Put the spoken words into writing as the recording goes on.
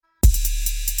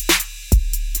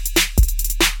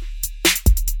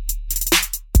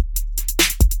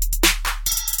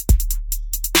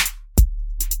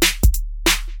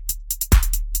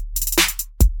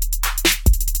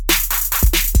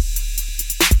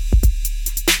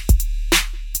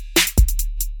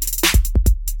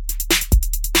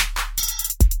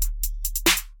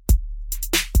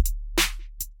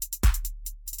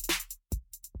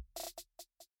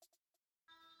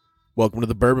Welcome to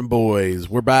the Bourbon Boys.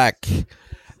 We're back.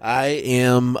 I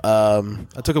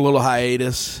took a little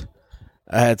hiatus.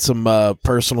 I had some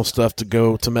personal stuff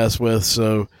to mess with,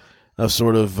 so I've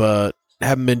sort of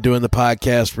haven't been doing the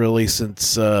podcast really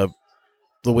since the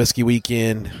whiskey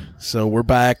weekend. So we're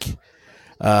back.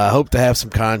 Hope to have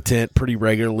some content pretty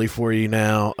regularly for you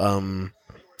now.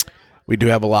 We do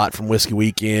have a lot from Whiskey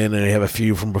Weekend, and I have a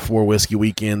few from before Whiskey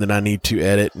Weekend that I need to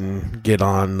edit and get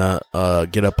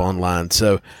up online.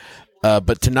 So,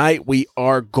 but tonight we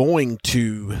are going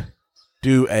to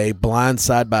do a blind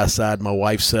side by side. My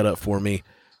wife set up for me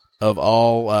of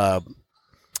all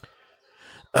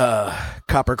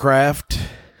CopperCraft.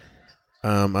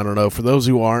 I don't know, for those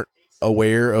who aren't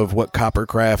aware of what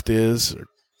CopperCraft is, or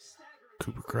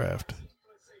CopperCraft.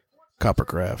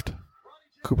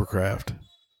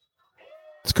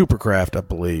 It's CopperCraft, I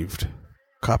believed.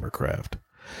 CopperCraft.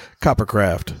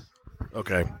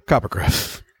 Okay,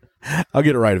 CopperCraft. I'll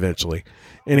get it right eventually.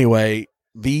 Anyway,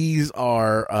 these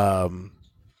are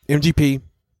MGP,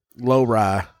 low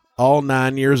rye, all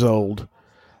 9 years old.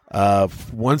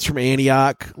 One's from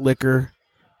Antioch Liquor.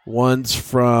 One's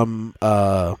from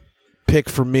Pick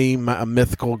For Me, a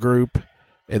mythical group.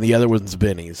 And the other one's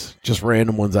Benny's. Just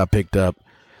random ones I picked up.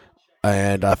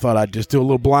 And I thought I'd just do a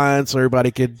little blind so everybody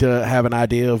could have an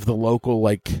idea of the local,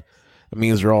 like, it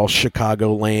means they're all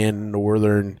Chicagoland,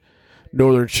 northern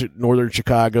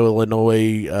Chicago,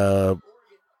 Illinois,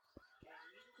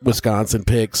 Wisconsin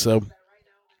picks. So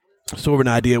of an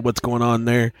idea of what's going on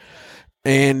there.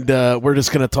 And we're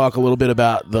just going to talk a little bit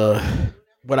about the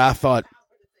rise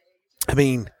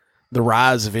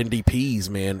of NDPs,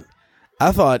 man.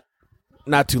 I thought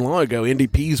not too long ago,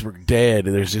 NDPs were dead.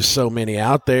 There's just so many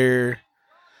out there.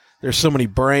 There's so many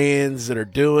brands that are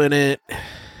doing it.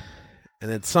 And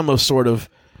then some have sort of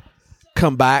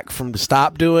come back from to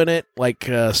stop doing it. Like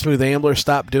Smooth Ambler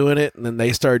stopped doing it, and then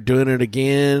they started doing it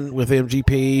again with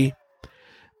MGP.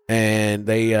 And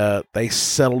they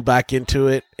settled back into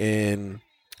it, and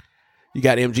you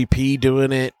got MGP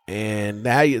doing it, and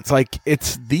now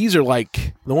these are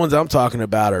like the ones I'm talking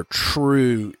about are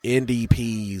true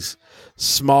NDPs,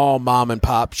 small mom and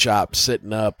pop shops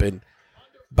sitting up and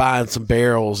buying some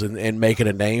barrels and making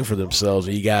a name for themselves.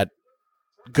 And you got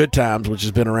Good Times, which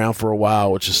has been around for a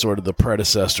while, which is sort of the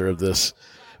predecessor of this.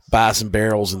 Buy some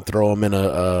barrels and throw them in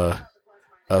a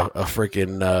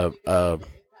freaking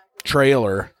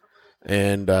trailer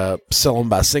and sell them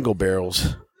by single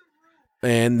barrels.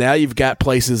 And now you've got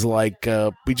places like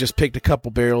we just picked a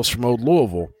couple barrels from Old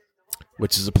Louisville,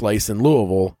 which is a place in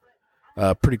Louisville.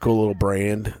 Pretty cool little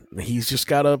brand. He's just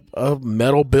got a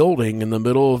metal building in the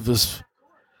middle of this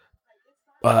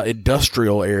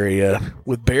industrial area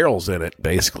with barrels in it,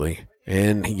 basically.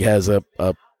 And he has a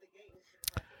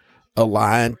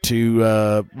line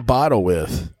to bottle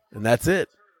with, and that's it.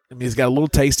 I mean, he's got a little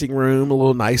tasting room, a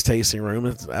little nice tasting room.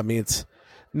 It's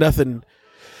nothing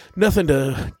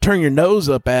to turn your nose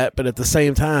up at, but at the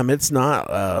same time, it's not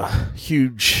a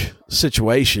huge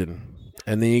situation.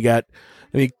 And then you got,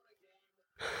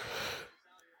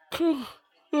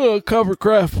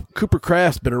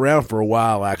 CopperCraft's been around for a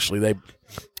while, actually.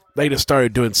 They just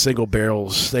started doing single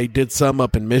barrels. They did some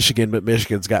up in Michigan, but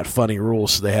Michigan's got funny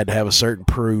rules, so they had to have a certain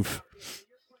proof.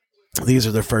 These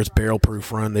are their first barrel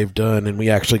proof run they've done, and we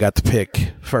actually got to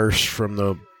pick first from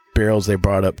the barrels they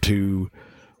brought up to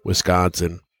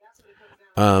Wisconsin.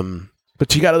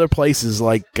 But you got other places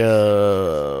like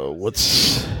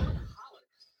what's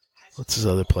his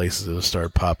other places that have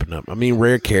started popping up? I mean,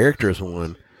 Rare Character's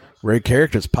one. Rare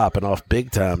Character's popping off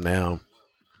big time now.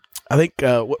 I think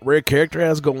what Rare Character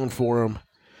has going for them,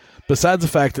 besides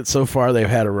the fact that so far they've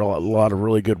had a lot of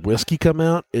really good whiskey come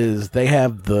out, is they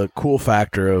have the cool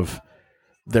factor of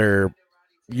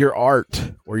your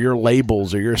art or your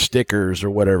labels or your stickers or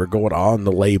whatever going on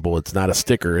the label. It's not a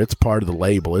sticker. It's part of the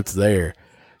label. It's there.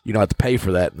 You don't have to pay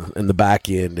for that in the back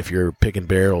end if you're picking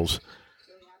barrels.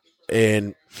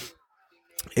 And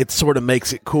it sort of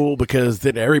makes it cool because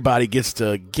then everybody gets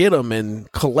to get them and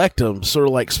collect them, sort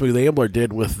of like Smooth Ambler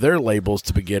did with their labels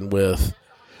to begin with,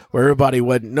 where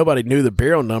nobody knew the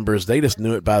barrel numbers. They just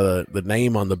knew it by the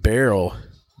name on the barrel.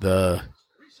 It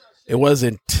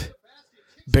wasn't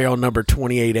barrel number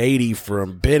 2880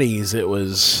 from Benny's. It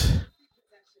was,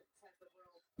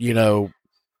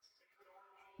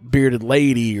 Bearded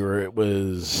Lady, or it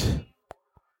was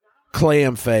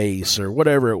Clam Face, or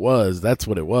whatever it was. That's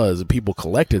what it was, and people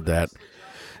collected that.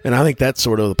 And I think that's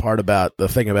sort of the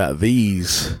thing about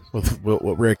these, with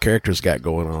what Rare Character's got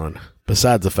going on.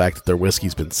 Besides the fact that their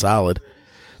whiskey's been solid,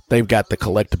 they've got the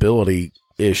collectability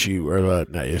issue, or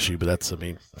not issue, but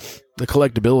the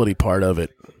collectability part of it.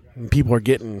 And people were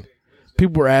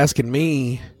asking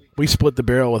me, we split the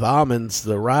barrel with almonds.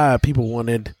 The rye, people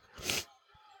wanted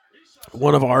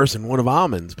one of ours and one of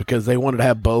almonds because they wanted to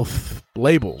have both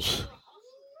labels.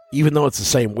 Even though it's the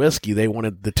same whiskey, they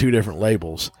wanted the two different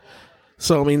labels.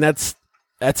 So, I mean, that's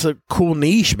a cool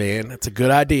niche, man. That's a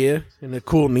good idea and a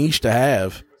cool niche to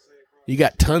have. You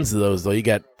got tons of those, though. You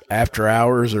got After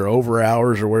Hours or Over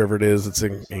Hours or whatever it is. It's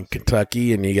in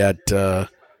Kentucky. And you got,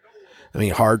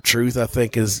 Hard Truth, I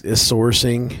think, is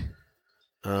sourcing.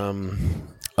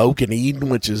 Oak and Eden,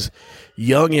 which is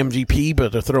young MGP,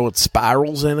 but they're throwing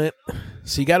spirals in it.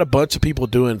 So you got a bunch of people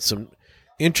doing some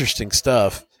interesting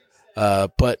stuff.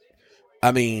 But,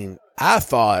 I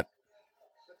thought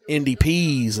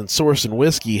NDPs and sourcing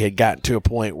whiskey had gotten to a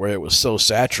point where it was so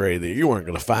saturated that you weren't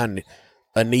going to find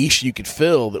a niche you could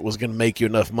fill that was going to make you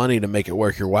enough money to make it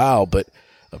worth your while. But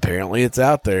apparently it's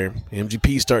out there.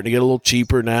 MGP's starting to get a little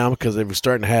cheaper now because they were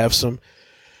starting to have some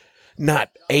not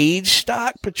age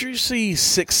stock, but you see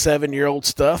 6-7 year old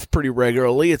stuff pretty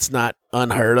regularly. It's not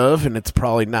unheard of, and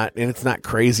it's not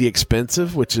crazy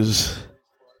expensive, which is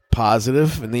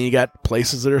positive. And then you got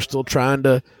places that are still trying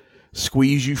to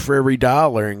squeeze you for every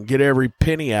dollar and get every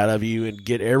penny out of you and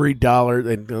get every dollar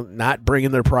and not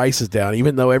bringing their prices down,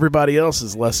 even though everybody else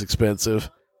is less expensive.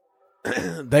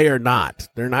 They are not.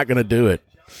 They're not going to do it.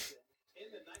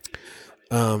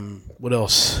 What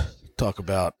else talk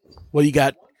about? Well, you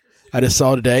got, I just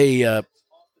saw today,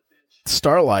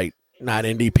 Starlight, not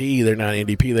NDP. They're not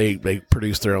NDP. They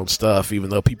produce their own stuff, even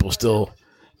though people still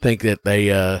think that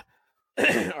they are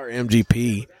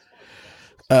MGP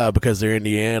because they're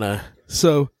Indiana.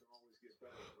 So,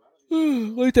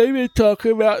 like they've been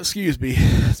talking about, excuse me,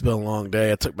 it's been a long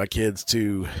day. I took my kids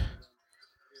to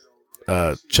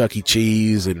Chuck E.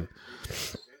 Cheese and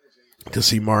to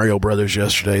see Mario Brothers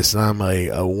yesterday, so I'm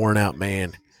a worn out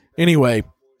man. Anyway,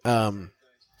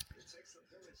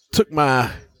 took my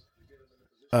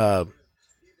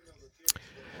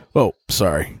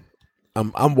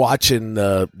I'm watching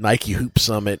the Nike Hoop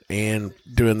Summit and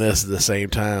doing this at the same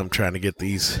time, trying to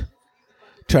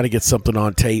get something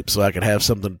on tape so I could have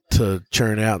something to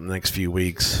churn out in the next few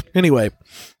weeks. Anyway,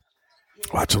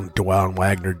 watching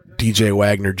DJ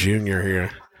Wagner Jr.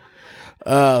 here.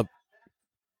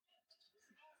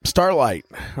 Starlight,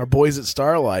 our boys at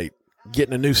Starlight,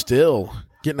 getting a new still,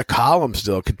 getting a column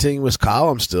still, continuous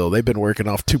column still. They've been working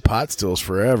off 2 pot stills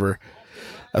forever.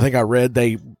 I think I read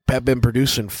they have been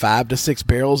producing 5 to 6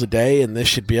 barrels a day, and this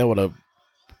should be able to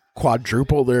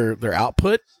quadruple their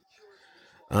output.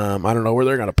 I don't know where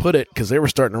they're going to put it because they were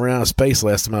starting to run out of space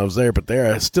last time I was there, but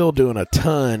they're still doing a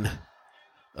ton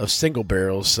of single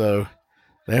barrels, so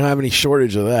they don't have any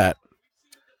shortage of that.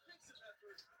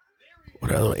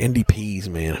 What other NDPs,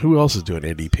 man? Who else is doing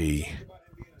NDP?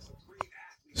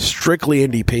 Strictly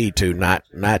NDP too, not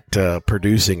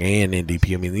producing and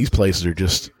NDP. I mean, these places are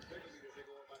just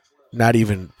not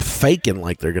even faking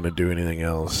like they're going to do anything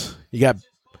else. You got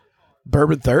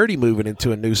Bourbon 30 moving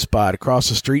into a new spot across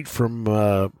the street from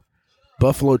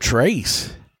Buffalo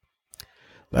Trace.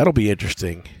 That'll be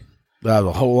interesting. They'll have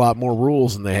a whole lot more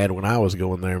rules than they had when I was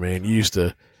going there, man. You used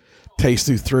to taste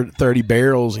through 30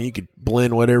 barrels and you could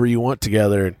blend whatever you want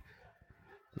together.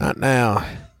 Not now.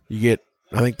 You get,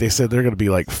 I think they said they're going to be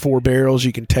like 4 barrels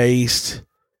you can taste,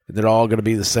 and they're all going to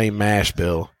be the same mash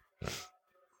bill.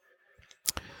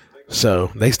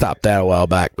 So they stopped that a while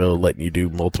back, though, letting you do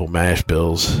multiple mash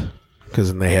bills, because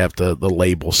then they have the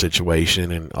label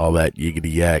situation and all that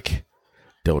yiggity yak.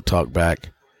 Don't talk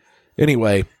back.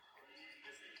 Anyway,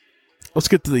 let's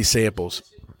get to these samples.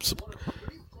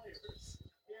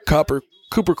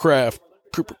 CopperCraft.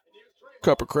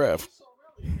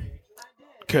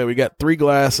 Okay, we got 3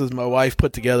 glasses my wife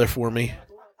put together for me.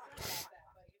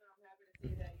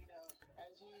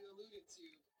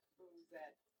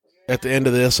 At the end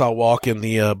of this, I'll walk in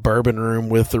the bourbon room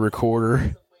with the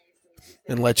recorder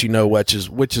and let you know which is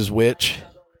which.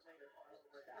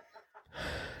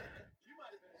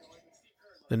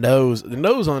 The nose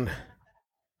on.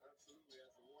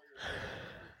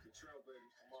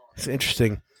 It's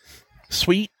interesting.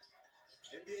 Sweet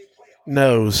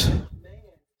nose.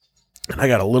 And I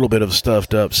got a little bit of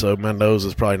stuffed up, so my nose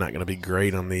is probably not going to be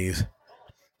great on these.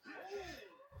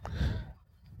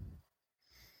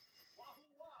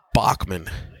 Bachman.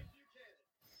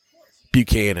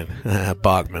 Buchanan.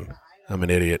 Bachman. I'm an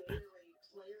idiot.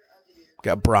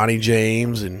 Got Bronny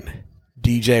James and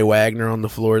DJ Wagner on the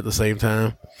floor at the same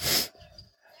time.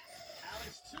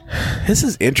 This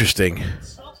is interesting.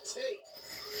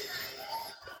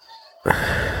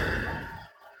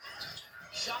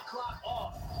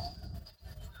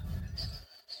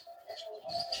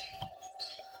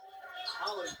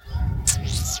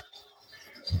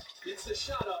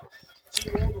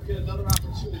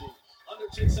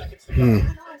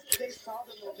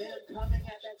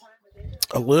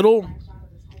 A little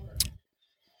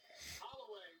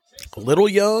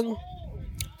young,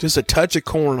 just a touch of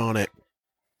corn on it.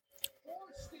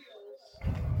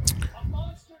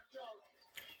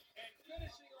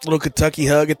 Little Kentucky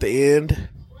hug at the end.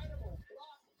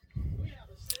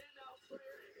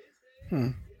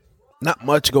 Not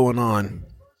much going on.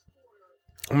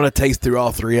 I'm going to taste through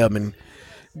all three of them and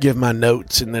give my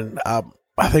notes, and then I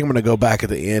think I'm going to go back at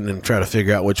the end and try to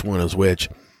figure out which one is which.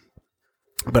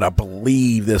 But I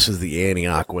believe this is the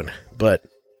Antioch one.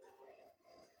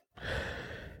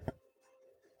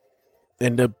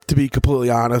 And to be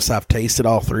completely honest, I've tasted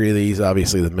all three of these.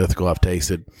 Obviously, the Mythical I've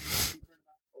tasted.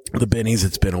 The Benny's,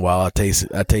 it's been a while. I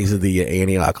tasted the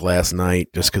Antioch last night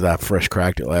just because I fresh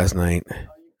cracked it last night.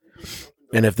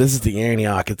 And if this is the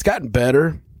Antioch, it's gotten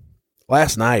better.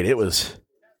 Last night, it was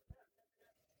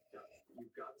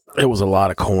a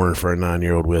lot of corn for a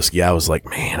 9-year-old whiskey. I was like,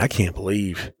 man, I can't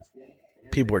believe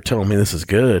people are telling me this is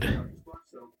good.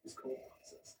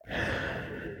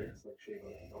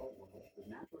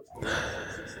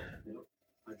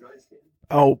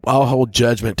 I'll hold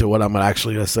judgment to what I'm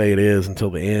actually going to say it is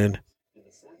until the end.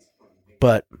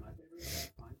 But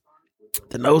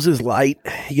the nose is light.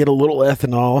 You get a little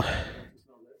ethanol.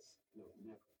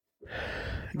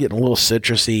 Getting a little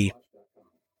citrusy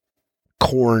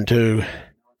corn, too.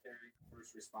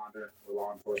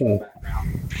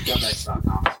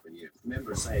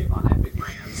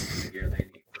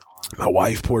 My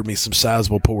wife poured me some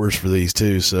sizable pours for these,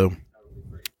 too, so...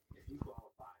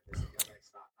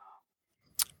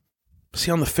 See,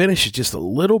 on the finish, it's just a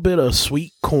little bit of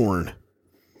sweet corn.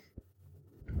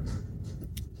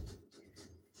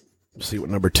 Let's see what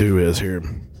number 2 is here.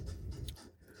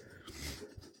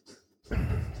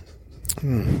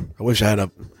 I wish I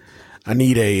had I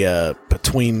need a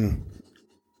between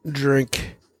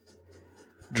drink.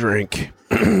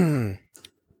 I've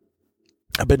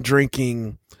been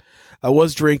drinking. I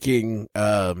was drinking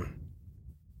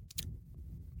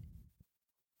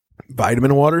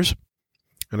vitamin waters.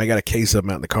 And I got a case of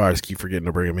them out in the car. I just keep forgetting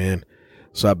to bring them in.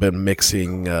 So I've been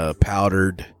mixing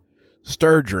powdered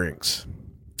stir drinks.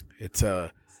 It's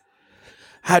a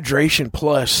hydration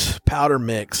plus powder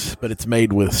mix, but it's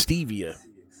made with stevia.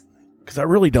 Because I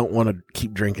really don't want to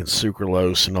keep drinking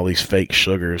sucralose and all these fake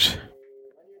sugars.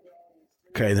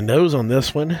 Okay, the nose on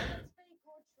this one.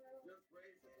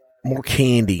 More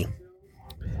candy.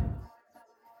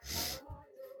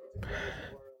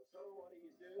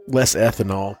 Less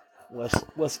ethanol.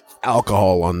 Less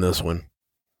alcohol on this one.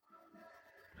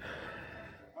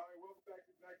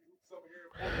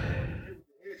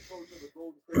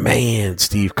 Man,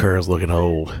 Steve Kerr's looking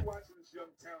old.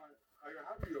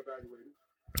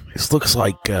 This looks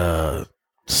like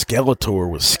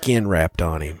Skeletor with skin wrapped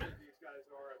on him.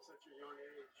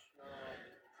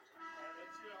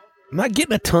 I'm not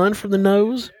getting a ton from the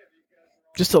nose.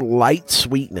 Just a light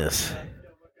sweetness.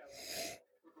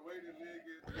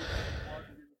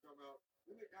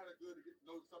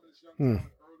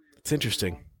 It's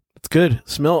interesting. It's good.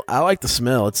 Smell. I like the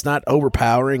smell. It's not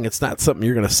overpowering. It's not something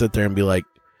you're going to sit there and be like,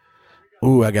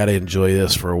 ooh, I got to enjoy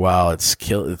this for a while. It's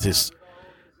just,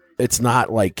 it's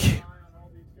not like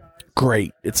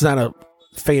great. It's not a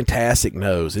fantastic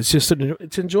nose. It's just,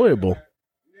 it's enjoyable.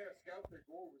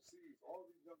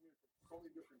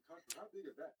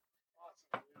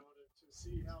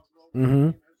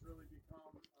 It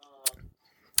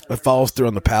falls through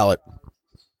on the palate.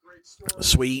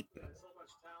 Sweet.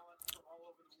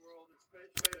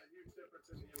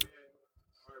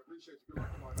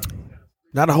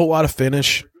 Not a whole lot of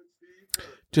finish.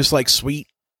 Just like sweet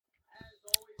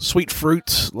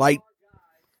fruits, light,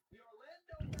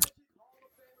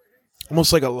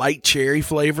 almost like a light cherry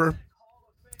flavor.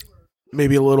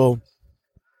 Maybe a little.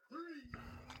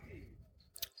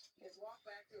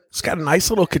 It's got a nice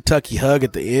little Kentucky hug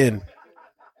at the end.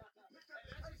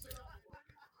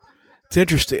 It's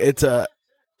interesting. It's a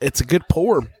good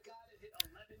pour.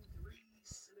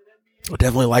 I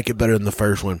definitely like it better than the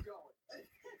first one.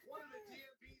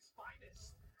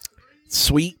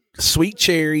 Sweet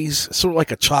cherries, sort of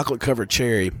like a chocolate-covered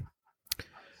cherry.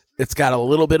 It's got a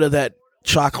little bit of that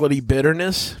chocolatey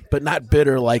bitterness, but not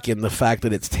bitter like in the fact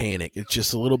that it's tannic. It's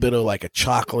just a little bit of like a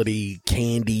chocolatey,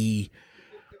 candy,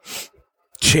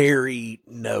 cherry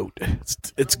note.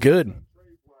 It's good.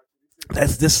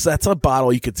 That's a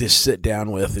bottle you could just sit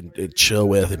down with and chill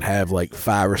with and have like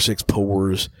 5 or 6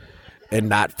 pours and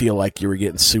not feel like you were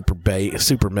getting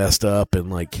super messed up,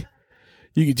 and like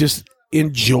you could just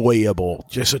enjoyable,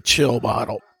 just a chill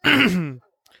bottle. All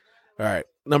right,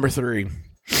 number 3.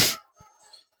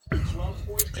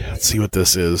 Let's see what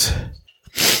this is.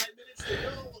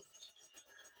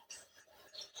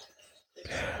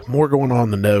 More going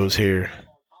on the nose here.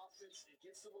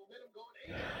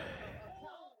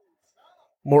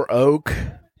 More oak.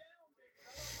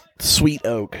 Sweet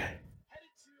oak.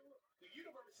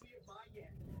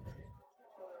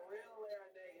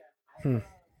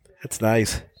 That's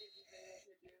nice.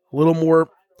 A little more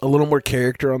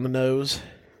character on the nose.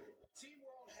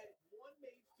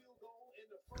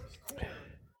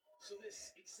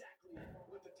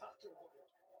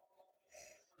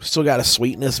 Still got a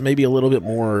sweetness, maybe a little bit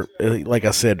more, like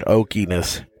I said,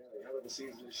 oakiness.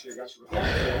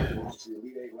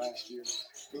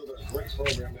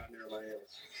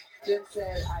 Jim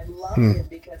said, I love him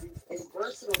because he's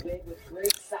versatile big with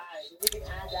great size. And you can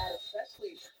add that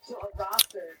especially to a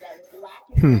roster that is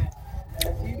lacking that. A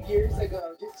few years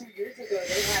ago, just 2 years ago,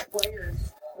 they had players,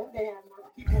 they had more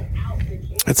people out than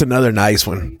That's another nice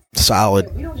one.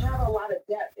 Solid. We don't have a lot of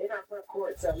depth in our front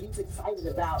court, so he's excited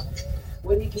about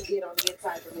what he can get on the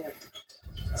inside from him.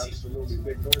 Absolutely.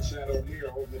 Big North Shadow here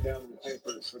holding it down in the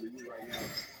paper for the U right now.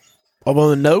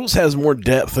 Although the nose has more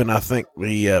depth than I think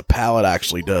the palette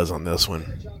actually does on this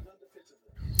one.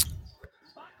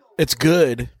 It's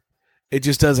good. It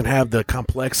just doesn't have the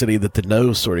complexity that the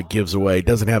nose sort of gives away. It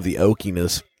doesn't have the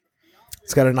oakiness.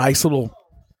 It's got a nice little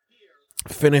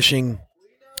finishing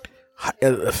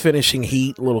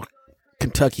heat, little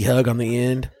Kentucky hug on the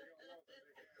end.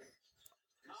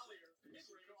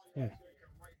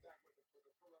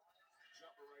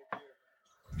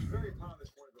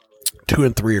 2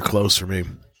 and 3 are close for me.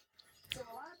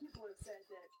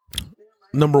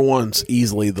 Number 1's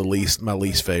easily my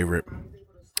least favorite.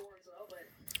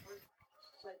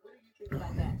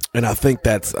 And I think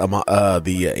that's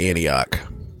the Antioch,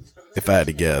 if I had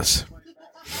to guess.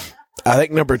 I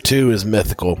think number 2 is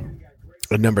Mythical,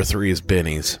 and number 3 is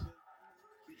Benny's.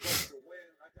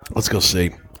 Let's go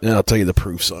see, and I'll tell you the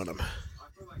proofs on them.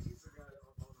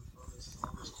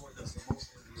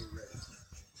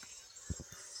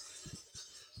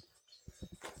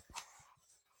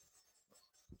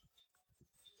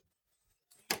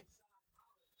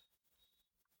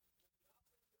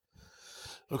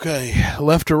 Okay,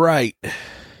 left to right.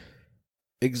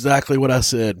 Exactly what I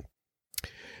said.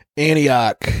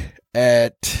 Antioch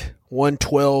at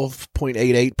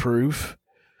 112.88 proof.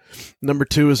 Number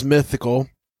 2 is Mythical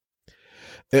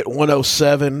at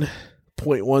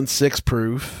 107.16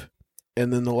 proof.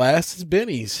 And then the last is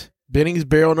Benny's. Benny's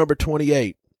barrel number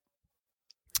 28.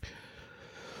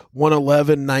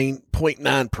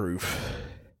 111.9 proof.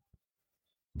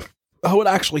 I would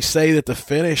actually say that the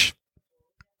finish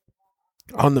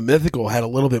on the Mythical had a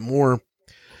little bit more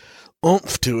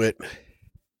oomph to it.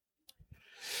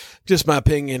 Just my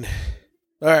opinion.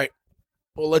 All right.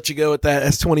 We'll let you go with that.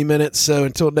 That's 20 minutes. So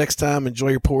until next time,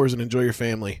 enjoy your pours and enjoy your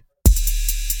family.